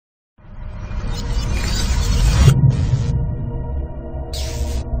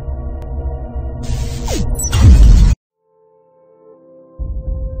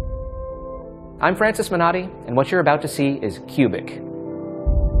I'm Francis Menotti, and what you're about to see is cubic.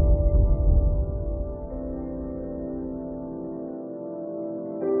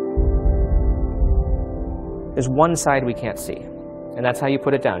 There's one side we can't see, and that's how you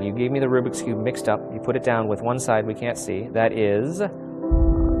put it down. You gave me the Rubik's Cube mixed up. You put it down with one side we can't see. That is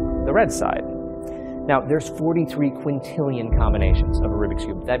the red side. Now, there's 43 quintillion combinations of a Rubik's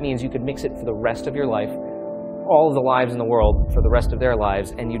Cube. That means you could mix it for the rest of your life, all of the lives in the world for the rest of their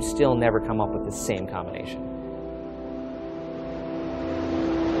lives, and you'd still never come up with the same combination.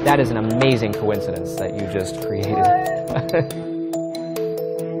 That is an amazing coincidence that you just created.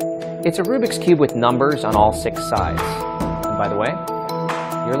 It's a Rubik's Cube with numbers on all 6 sides. And by the way,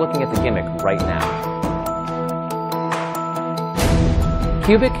 you're looking at the gimmick right now.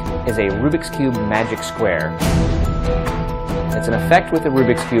 Cubic is a Rubik's Cube magic square. It's an effect with the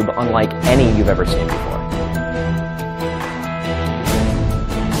Rubik's Cube unlike any you've ever seen before.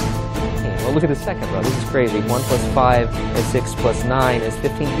 Well, look at the second row. This is crazy. 1 plus 5 is 6 plus 9 is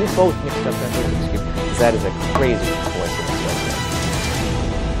 15. You both mixed up that Rubik's Cube. That is a crazy